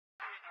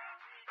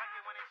Like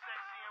it when it's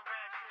sexy and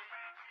ratchet.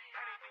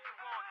 Anything you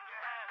want, you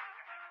can have it.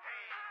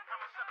 Hey,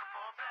 I'm a sucker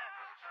for a bad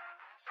bitch.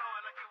 Show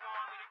it like you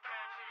want me to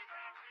catch it.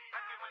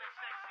 Like it when it's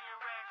sexy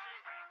and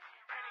ratchet.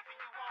 Anything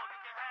you want, you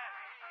can have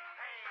it.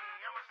 Hey,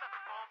 I'm a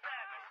sucker for a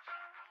bad bitch.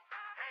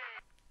 Hey.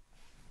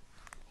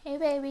 Hey,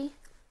 baby.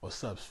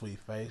 What's up, sweet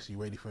face?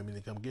 You ready for me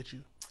to come get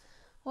you?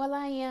 Well,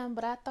 I am,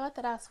 but I thought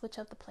that I'd switch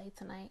up the play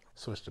tonight.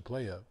 Switch the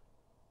play up.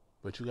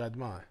 But you got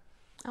mine.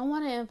 I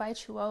want to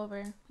invite you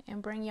over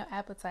and bring your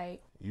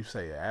appetite. You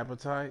say your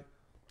appetite?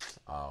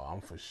 Oh, I'm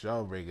for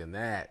sure bringing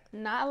that.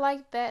 Not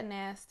like that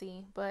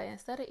nasty, but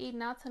instead of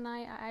eating out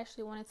tonight, I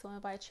actually wanted to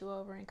invite you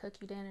over and cook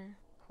you dinner.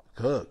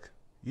 Cook?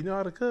 You know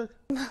how to cook?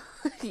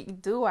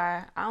 Do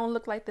I? I don't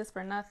look like this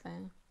for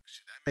nothing.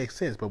 That makes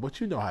sense, but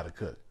what you know how to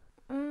cook?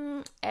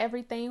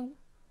 Everything.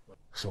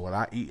 So when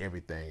I eat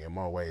everything in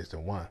more ways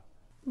than one.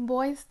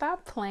 Boy,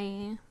 stop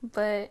playing.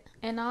 But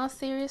in all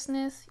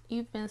seriousness,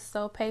 you've been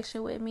so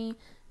patient with me,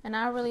 and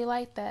I really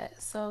like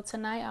that. So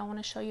tonight, I want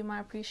to show you my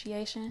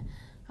appreciation.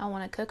 I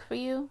want to cook for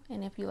you,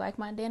 and if you like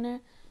my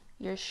dinner,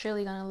 you're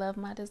surely going to love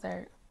my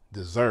dessert.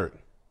 Dessert?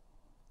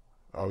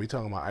 Are we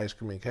talking about ice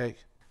cream and cake?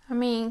 I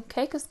mean,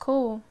 cake is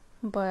cool,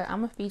 but I'm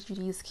going to feed you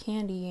these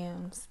candy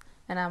yams,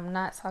 and I'm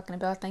not talking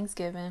about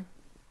Thanksgiving.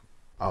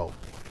 Oh,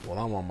 well,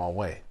 I'm on my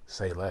way.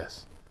 Say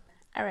less.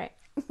 All right.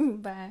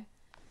 Bye.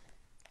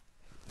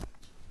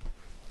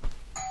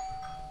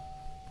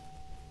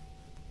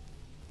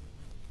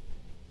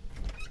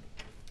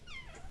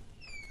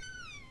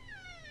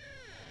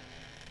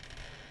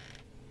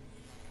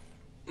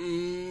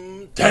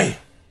 Damn.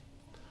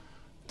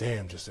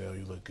 Damn, Giselle,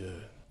 you look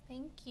good.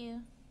 Thank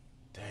you.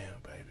 Damn,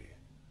 baby.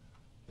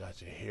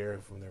 Got your hair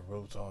from the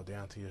roots all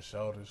down to your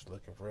shoulders,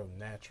 looking real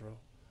natural.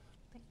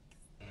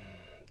 Thanks.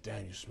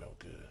 Damn, you smell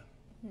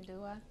good.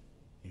 Do I?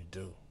 You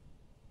do.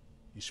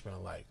 You smell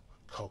like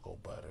cocoa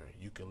butter,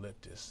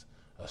 eucalyptus,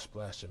 a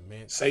splash of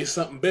mint. Say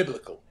something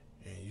biblical.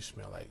 And you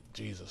smell like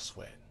Jesus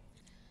sweat.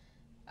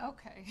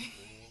 Okay.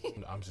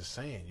 I'm just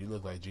saying, you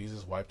look like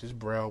Jesus wiped his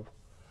brow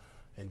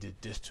and did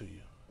this to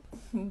you.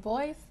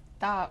 Boy,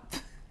 stop.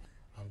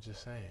 I'm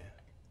just saying.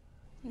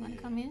 You want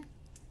to come in?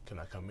 Can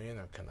I come in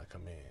or can I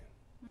come in?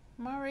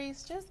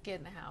 Maurice, just get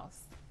in the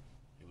house.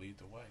 You lead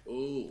the way.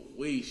 Ooh,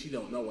 she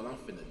don't know what I'm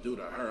finna do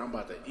to her. I'm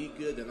about to eat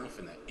good, then I'm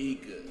finna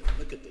eat good.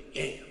 Look at the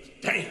yams.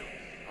 Damn.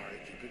 All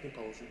right, keep your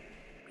composure.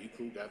 Be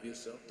cool, gather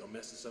yourself. Don't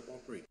mess this up on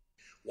 3.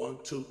 1,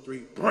 2, 3,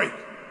 break.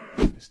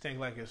 It stinks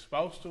like it's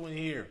supposed to in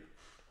here.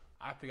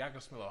 I think I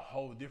can smell a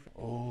whole different.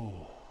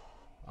 Ooh,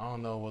 I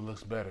don't know what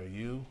looks better,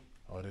 you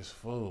or this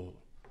food.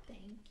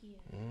 Thank you.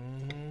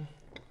 Mm-hmm.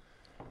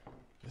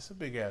 It's a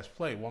big ass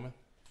plate, woman.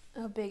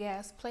 A big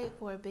ass plate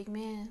for a big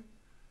man.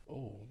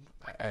 Ooh,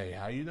 hey,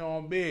 how you know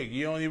I'm big?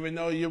 You don't even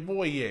know your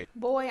boy yet.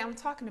 Boy, I'm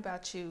talking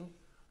about you.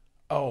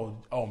 Oh,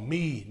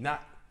 me,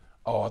 not.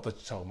 Oh, I thought you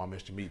were talking about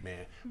Mr. Meat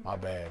Man. My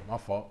bad, my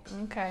fault.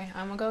 Okay,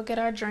 I'm gonna go get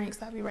our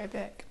drinks. I'll be right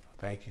back.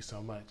 Thank you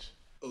so much.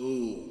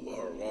 Ooh,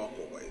 her walk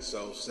away,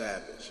 so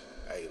savage.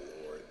 Hey,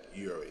 Lord,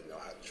 you already know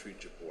how to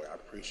treat your boy. I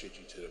appreciate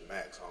you to the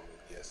max, homie.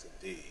 Yes,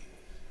 indeed.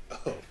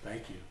 Oh,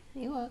 thank you.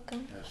 You're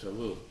welcome.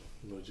 Absolutely.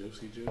 A little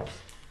juicy juice.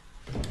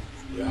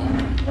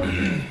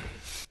 Yeah.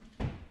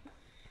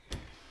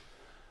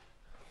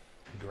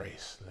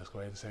 Grace. Let's go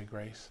ahead and say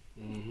grace.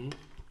 Mm-hmm.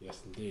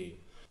 Yes, indeed.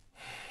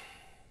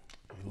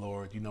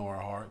 Lord, you know our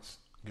hearts.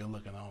 Good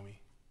looking on me.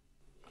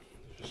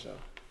 For sure.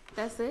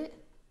 That's it?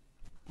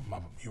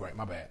 You're right,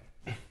 my bad.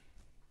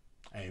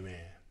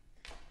 Amen.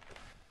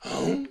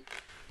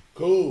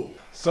 Cool.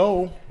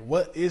 So,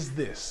 what is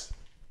this?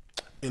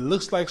 It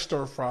looks like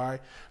stir fry,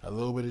 a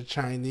little bit of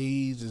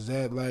Chinese. Is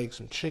that like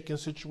some chicken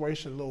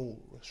situation? A little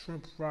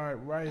shrimp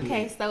fried rice?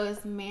 Okay, so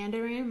it's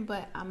Mandarin,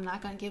 but I'm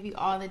not gonna give you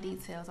all the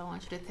details. I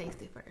want you to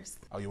taste it first.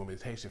 Oh, you want me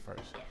to taste it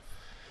first? Yes.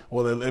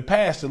 Well, it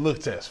passed the look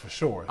test for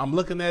sure. I'm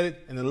looking at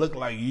it and it looked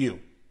like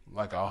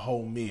like a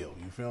whole meal.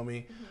 You feel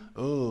me?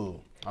 Mm-hmm. Ooh,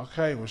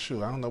 okay, well,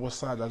 shoot. I don't know what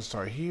side. Do I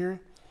start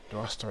here? Do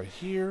I start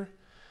here?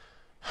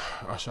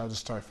 Or should I just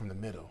start from the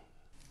middle?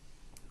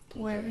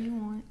 Wherever you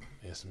want.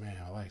 Yes, ma'am.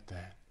 I like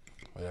that.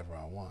 Whatever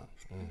I want.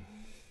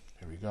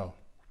 Here we go.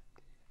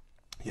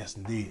 Yes,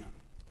 indeed.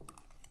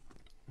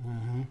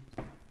 Mm-hmm.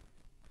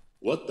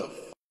 What the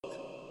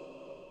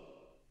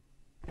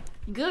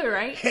Good,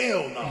 right?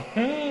 hell no.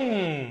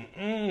 Yeah,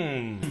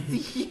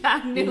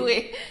 I knew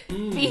it.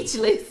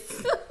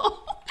 Speechless.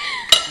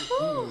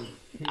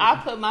 I'll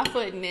put my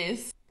foot in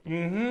this.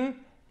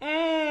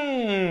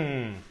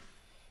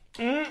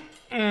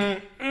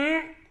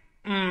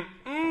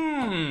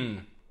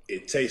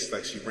 It tastes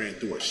like she ran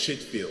through a shit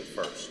field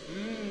first.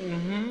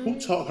 Who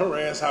taught her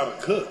ass how to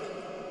cook?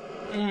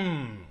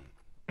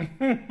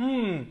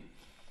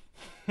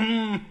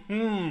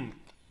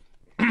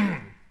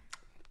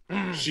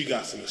 She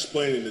got some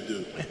explaining to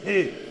do.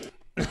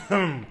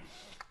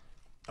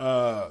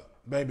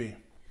 Baby,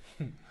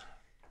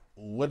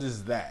 what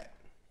is that?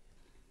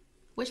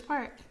 Which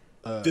part?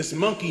 This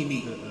monkey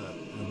meat.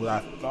 What I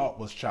thought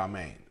was chow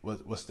mein.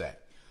 What's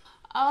that?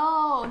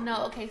 Oh,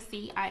 no. Okay,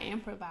 see, I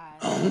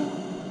improvised.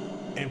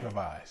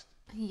 Improvised.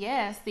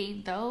 Yeah,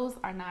 see, those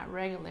are not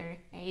regular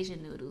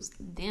Asian noodles.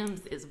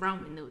 Them's is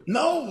ramen noodles.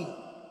 No.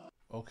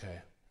 Okay.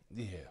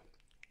 Yeah.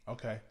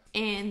 Okay.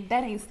 And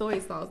that ain't soy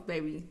sauce,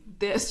 baby.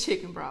 That's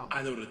chicken broth.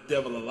 I know the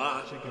devil a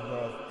lie. Chicken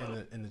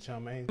broth in the chow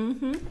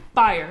mein.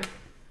 Fire.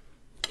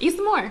 Eat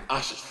some more.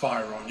 I should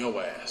fire on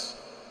your ass.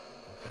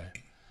 Okay.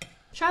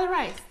 Try the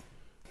rice.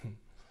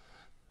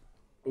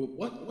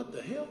 What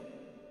the hell?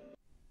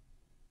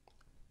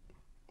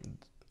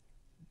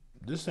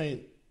 This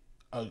ain't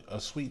a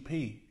sweet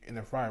pea in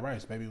the fried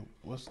rice, baby.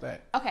 What's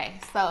that? Okay,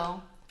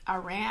 so I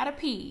ran out of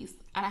peas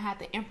and I had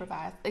to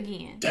improvise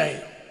again.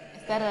 Damn.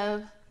 Instead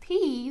of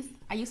peas,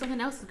 I used something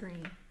else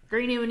green.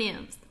 Green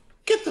M&Ms.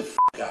 Get the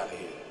out of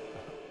here.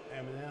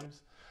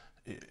 M&M's?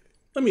 Yeah.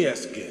 Let me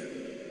ask again.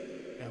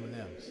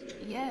 M&M's.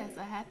 Yes,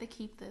 I had to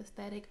keep the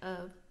aesthetic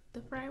of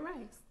the fried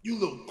rice. You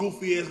little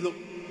goofy ass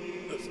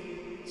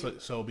little.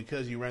 So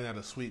because you ran out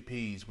of sweet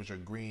peas, which are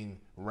green,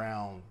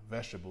 round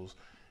vegetables,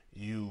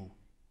 you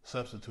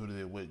substituted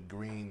it with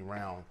green,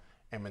 round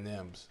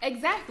M&Ms.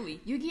 Exactly.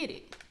 You get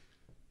it.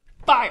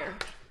 Fire.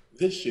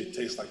 This shit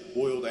tastes like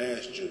boiled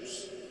ass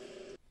juice.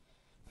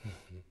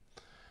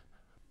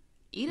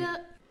 Eat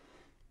up.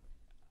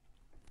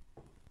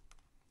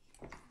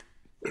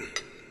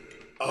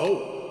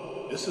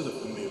 Oh, this is a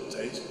familiar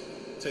taste.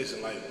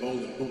 Tasting like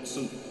bowling boot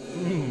soup.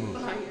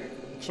 Fire.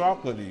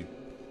 Chocolatey.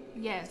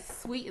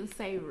 Yes, sweet and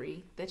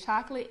savory. The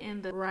chocolate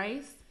and the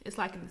rice is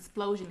like an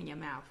explosion in your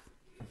mouth.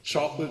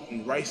 Chocolate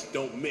and rice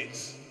don't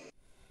mix.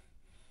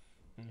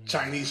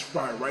 Chinese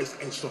fried rice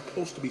ain't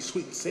supposed to be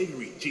sweet and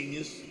savory,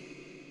 genius.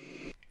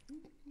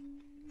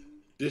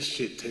 This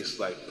shit tastes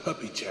like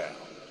puppy chow.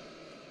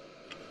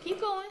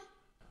 Keep going.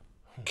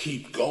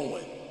 Keep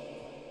going.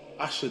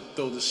 I should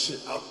throw this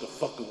shit out the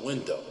fucking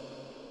window.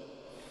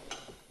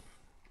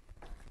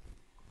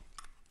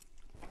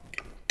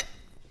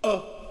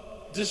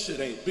 This shit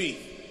ain't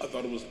beef. I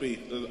thought it was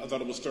beef. I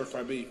thought it was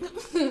stir-fried beef.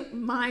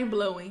 Mind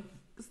blowing.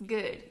 It's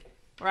good.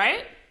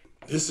 Right?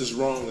 This is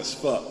wrong as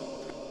fuck.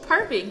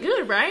 Perfect.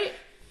 Good, right?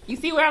 You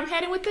see where I'm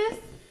heading with this?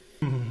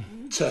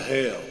 To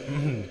hell.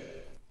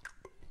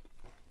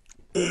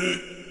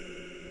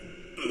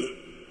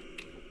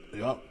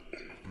 Yup.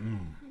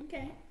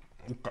 Okay.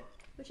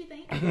 What you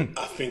think?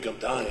 I think I'm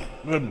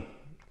dying.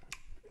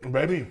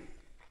 Baby.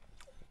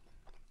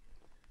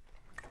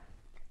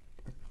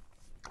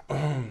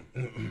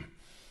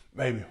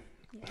 Baby.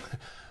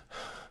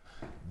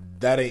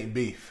 That ain't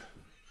beef.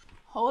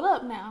 Hold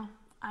up now.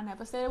 I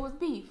never said it was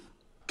beef.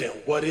 Then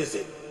what is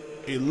it?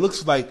 It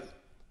looks like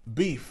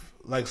beef,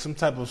 like some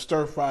type of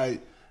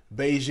stir-fried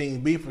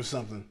Beijing beef or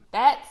something.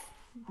 That's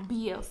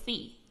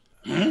BLC.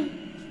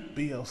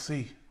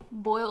 BLC.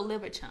 Boiled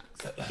liver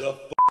chunks. The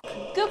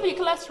Good for your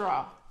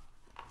cholesterol.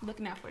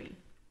 Looking out for you.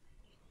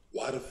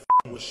 Why the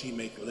would she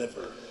make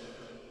liver?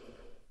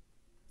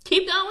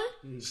 Keep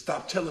going?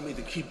 Stop telling me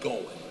to keep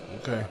going.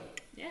 Okay.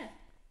 Yeah.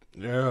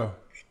 Yeah.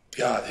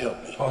 God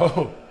help me.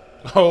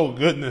 Oh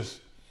goodness.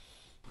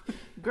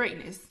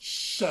 Greatness.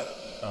 Shut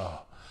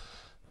up.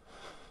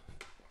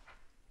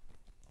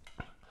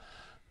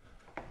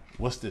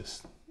 What's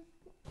this?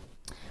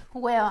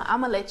 Well,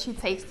 I'm going to let you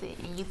taste it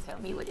and you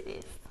tell me what it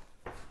is.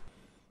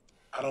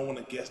 I don't want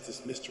to guess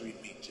this mystery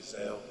meat,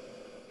 Giselle.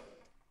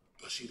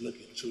 But she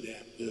looking too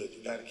damn good.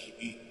 You gotta keep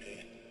eating,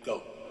 man.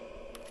 Go.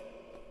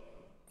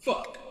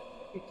 Fuck.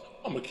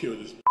 I'm gonna kill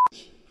this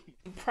bitch.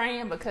 You're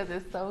praying because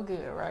it's so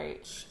good,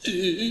 right?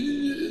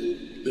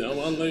 Now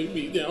I lay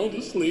me down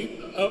to sleep.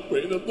 I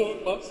pray the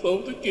Lord my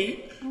soul to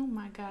keep. Oh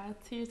my God,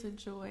 tears of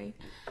joy.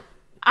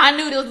 I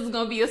knew this was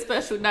going to be a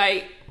special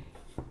night.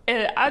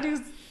 And I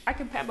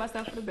can pat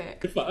myself on the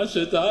back. If I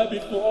should die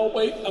before I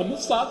wake, I'ma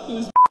sock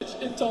this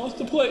bitch and toss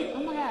the plate.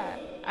 Oh my God,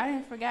 I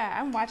didn't forget.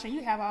 I'm watching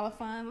you have all the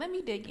fun. Let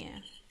me dig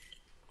in.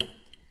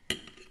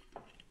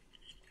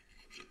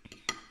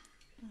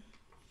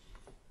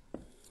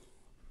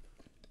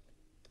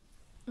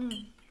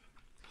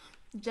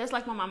 Just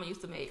like my mama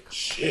used to make.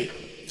 Shit.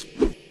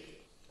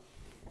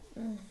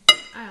 I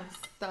am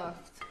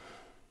stuffed.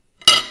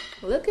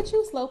 Look at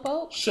you,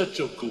 Slowpoke. Shut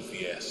your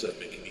goofy ass up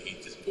making me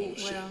eat this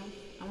bullshit. Well,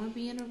 I'm going to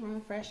be in the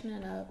room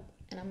freshening up,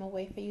 and I'm going to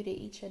wait for you to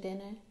eat your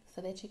dinner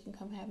so that you can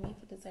come have me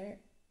for dessert.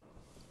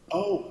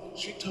 Oh,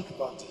 she talking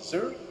about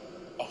dessert?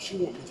 Oh, she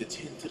want me to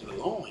tend to the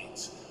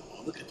loins.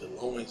 Oh, look at the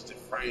loins, the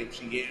frame.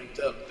 She amped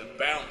up, the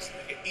bounce.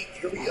 Nigga, eat,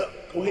 hurry up.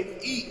 Go ahead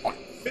and eat.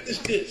 Finish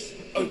this.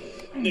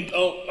 Nigga,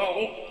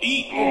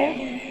 eat.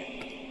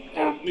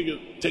 Nigga,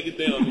 take it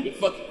down, nigga.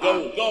 Fuck it,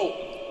 go.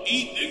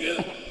 Eat,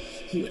 nigga.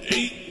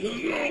 Eat.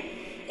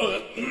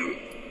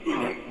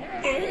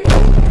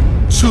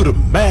 To the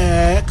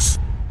max.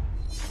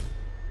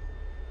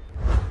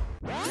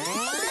 A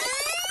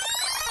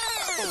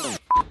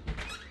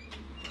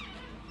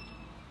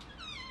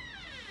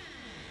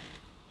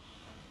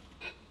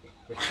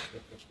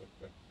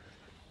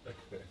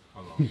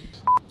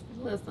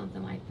little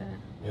something like that.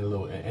 And a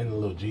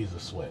little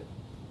Jesus sweat.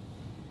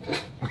 I'm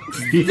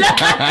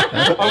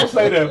gonna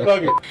say that.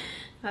 Fuck it.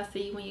 I'll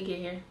see you when you get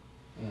here.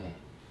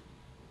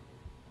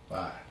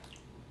 Bye.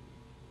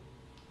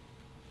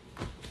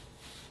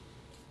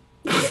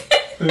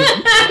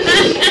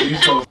 You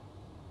so.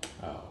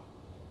 Oh,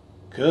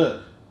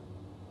 cook.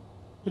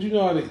 But you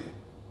know how to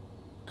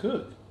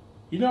cook.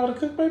 You know how to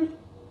cook, baby?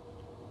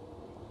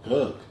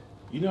 Cook.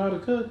 You know how to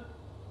cook?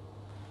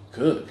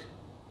 Cook.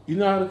 You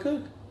know how to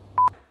cook?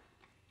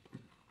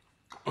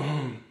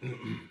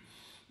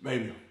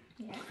 Baby.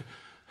 Yeah.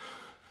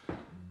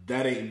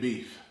 That ain't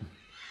beef.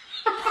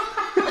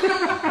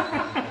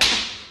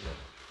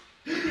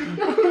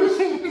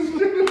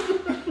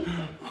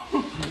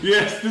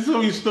 Yes, this is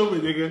gonna be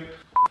stupid, nigga.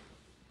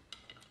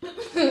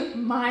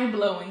 Mind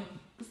blowing.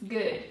 It's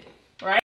good.